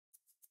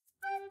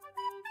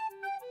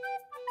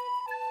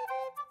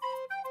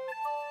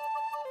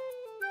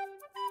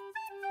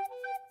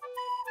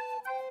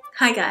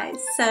Hi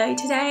guys, so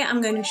today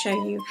I'm going to show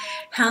you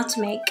how to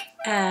make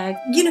a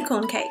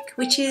unicorn cake,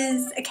 which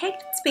is a cake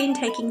that's been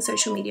taking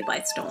social media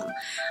by storm.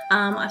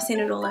 I've seen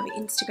it all over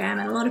Instagram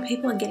and a lot of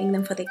people are getting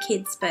them for their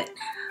kids, but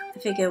I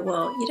figure,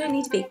 well, you don't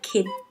need to be a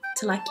kid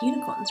to like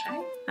unicorns,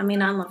 right? I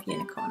mean, I love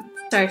unicorns.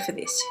 Sorry for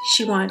this,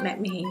 she won't let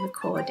me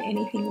record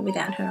anything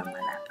without her on my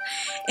lap.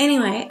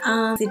 Anyway,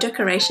 the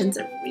decorations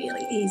are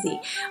really easy,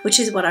 which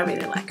is what I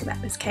really like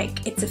about this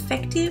cake. It's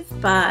effective,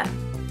 but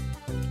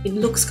it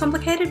looks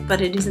complicated,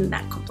 but it isn't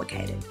that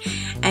complicated.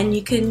 And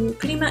you can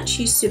pretty much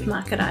use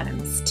supermarket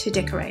items to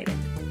decorate it.